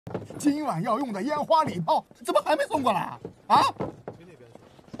今晚要用的烟花礼炮怎么还没送过来啊？啊？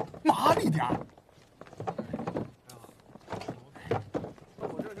麻利点儿。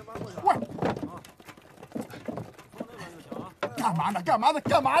喂，干嘛呢？干嘛呢？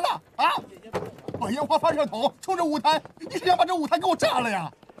干嘛呢？啊！把烟花发射筒冲着舞台，你是想把这舞台给我炸了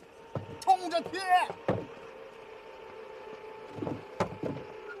呀？冲着贴！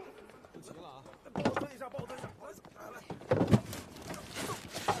不齐了啊！帮我蹲一下，帮我蹲一下。来。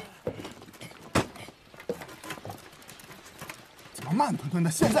怎么慢吞吞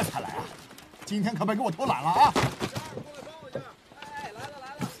的，现在才来啊？今天可别给我偷懒了啊！过来帮我一下。哎，来了。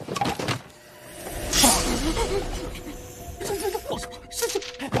我靠，是。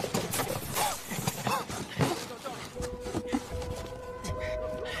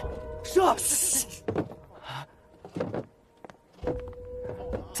射！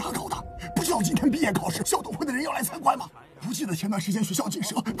咋搞的？不知道今天毕业考试，校董会的人要来参观吗？不记得前段时间学校进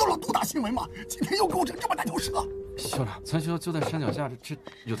蛇闹了多大新闻吗？今天又给我整这么大条蛇！校长，咱学校就在山脚下，这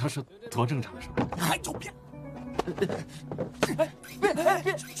有条蛇多正常是吧？还就别！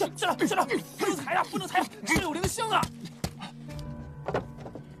别！校长，不能踩呀，不能踩呀，蛇有灵性啊！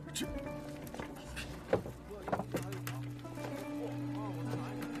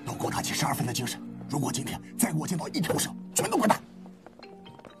都给我打起12分的精神！如果今天再给我见到一条蛇，全都滚蛋！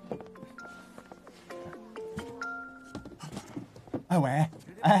哎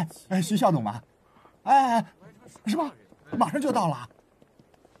喂，徐校董吗？是吗？马上就到了。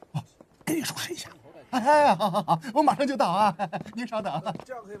哦，给你收拾一下。好，我马上就到啊！您稍等。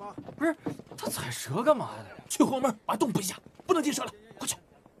这样可以吗？不是，他踩蛇干嘛呀？去后门把洞补一下，不能进蛇了，快去！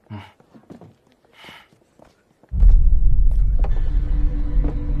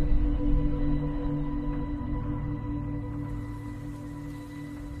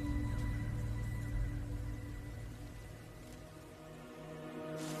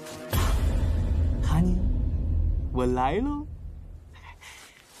哈尼，我来喽！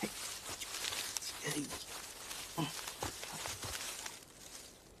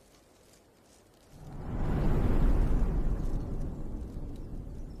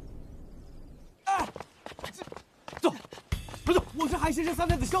我是海西市3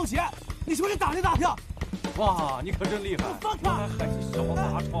太子萧协，你是不是打听打听？哇，你可真厉害！我还海西小王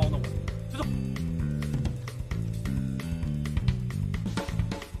大超呢，我走。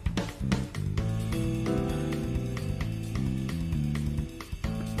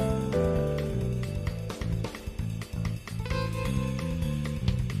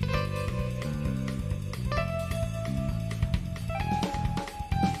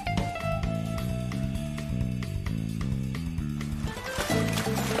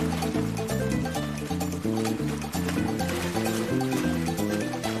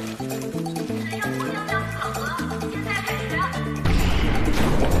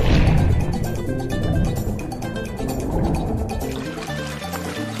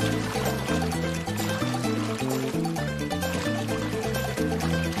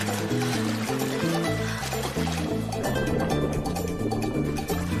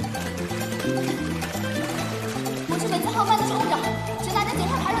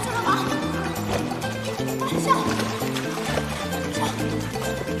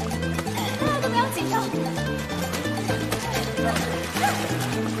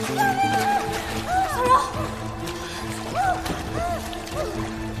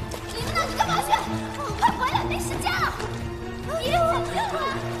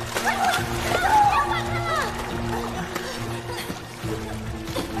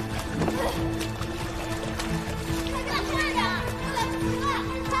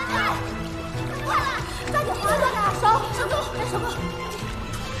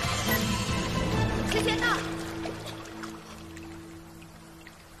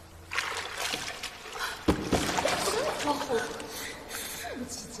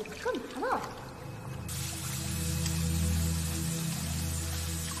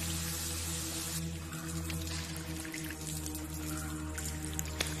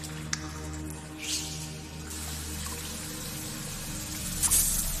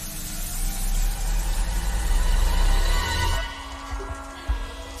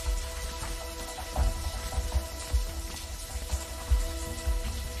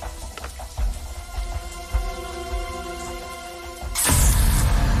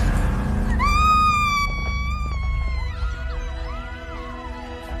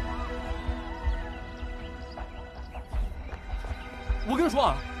我跟你说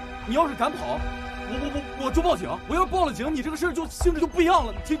啊，你要是敢跑，我就报警。我要是报了警，你这个事儿就性质就不一样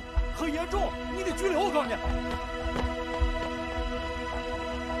了，你很严重，你得拘留。我告诉你，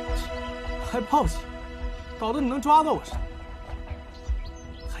还报警，搞得你能抓到我似的。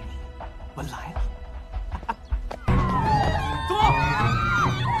我来了。走！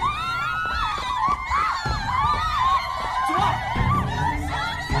走！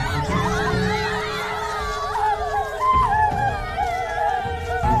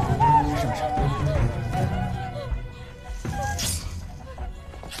什么事？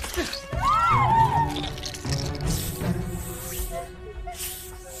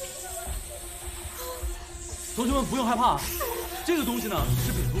同学们不用害怕，这个东西呢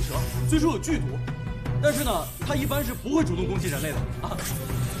是蝙蝠蛇，虽说有剧毒，但是呢它一般是不会主动攻击人类的啊。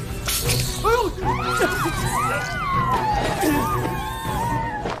哎呦！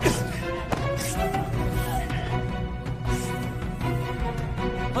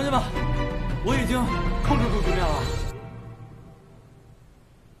同学们，我已经控制住局面了。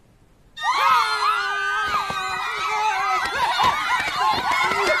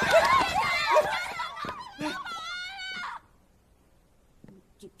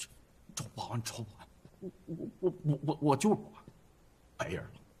臭保安，臭保安！我就是保安，白人了。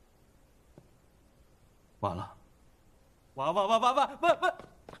完了，完！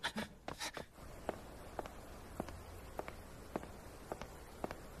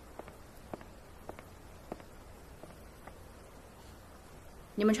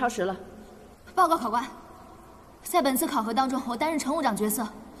你们超时了。报告考官，在本次考核当中，我担任乘务长角色，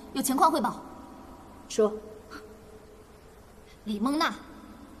有情况汇报。说。李梦娜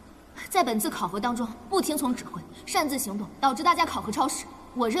在本次考核当中不听从指挥，擅自行动，导致大家考核超时。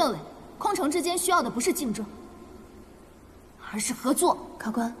我认为，空乘之间需要的不是竞争，而是合作。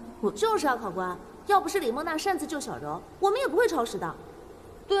考官，就是啊，考官，要不是李梦娜擅自救小柔，我们也不会超时的。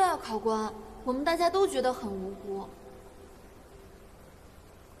对啊，考官，我们大家都觉得很无辜。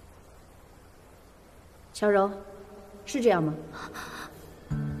小柔，是这样吗？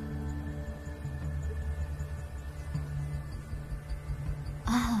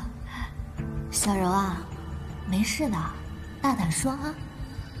啊，小柔啊，没事的，大胆说啊。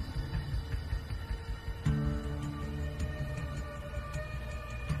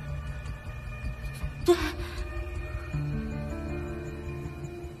对。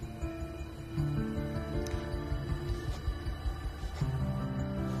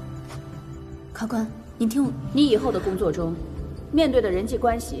考官，您听我，你以后的工作中，面对的人际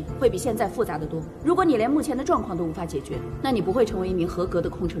关系会比现在复杂得多。如果你连目前的状况都无法解决，那你不会成为一名合格的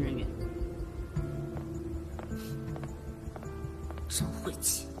空乘人员。真晦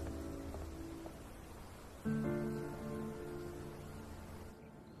气。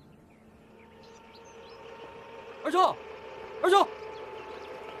二舅，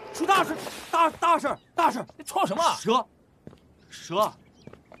出大事！大事！你闯什么？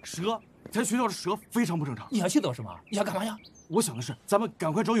蛇！咱学校的蛇非常不正常。你想气得是吗？你想干嘛呀？我想的是，咱们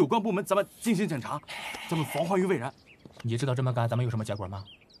赶快找有关部门，咱们进行检查，咱们防患于未然。你知道这么干咱们有什么结果吗？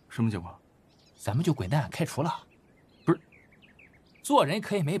什么结果？咱们就滚蛋，开除了。不是，做人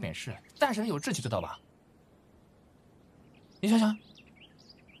可以没本事，但是人有志气，知道吧？你想想。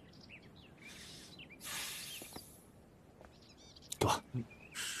给我。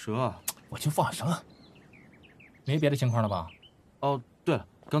蛇，我就放绳。没别的情况了吧？哦，对了，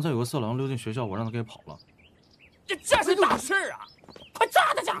刚才有个色狼溜进学校，我让他给跑了。这是大事啊！快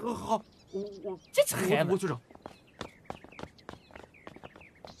抓他去！好，我这孩子，我去找。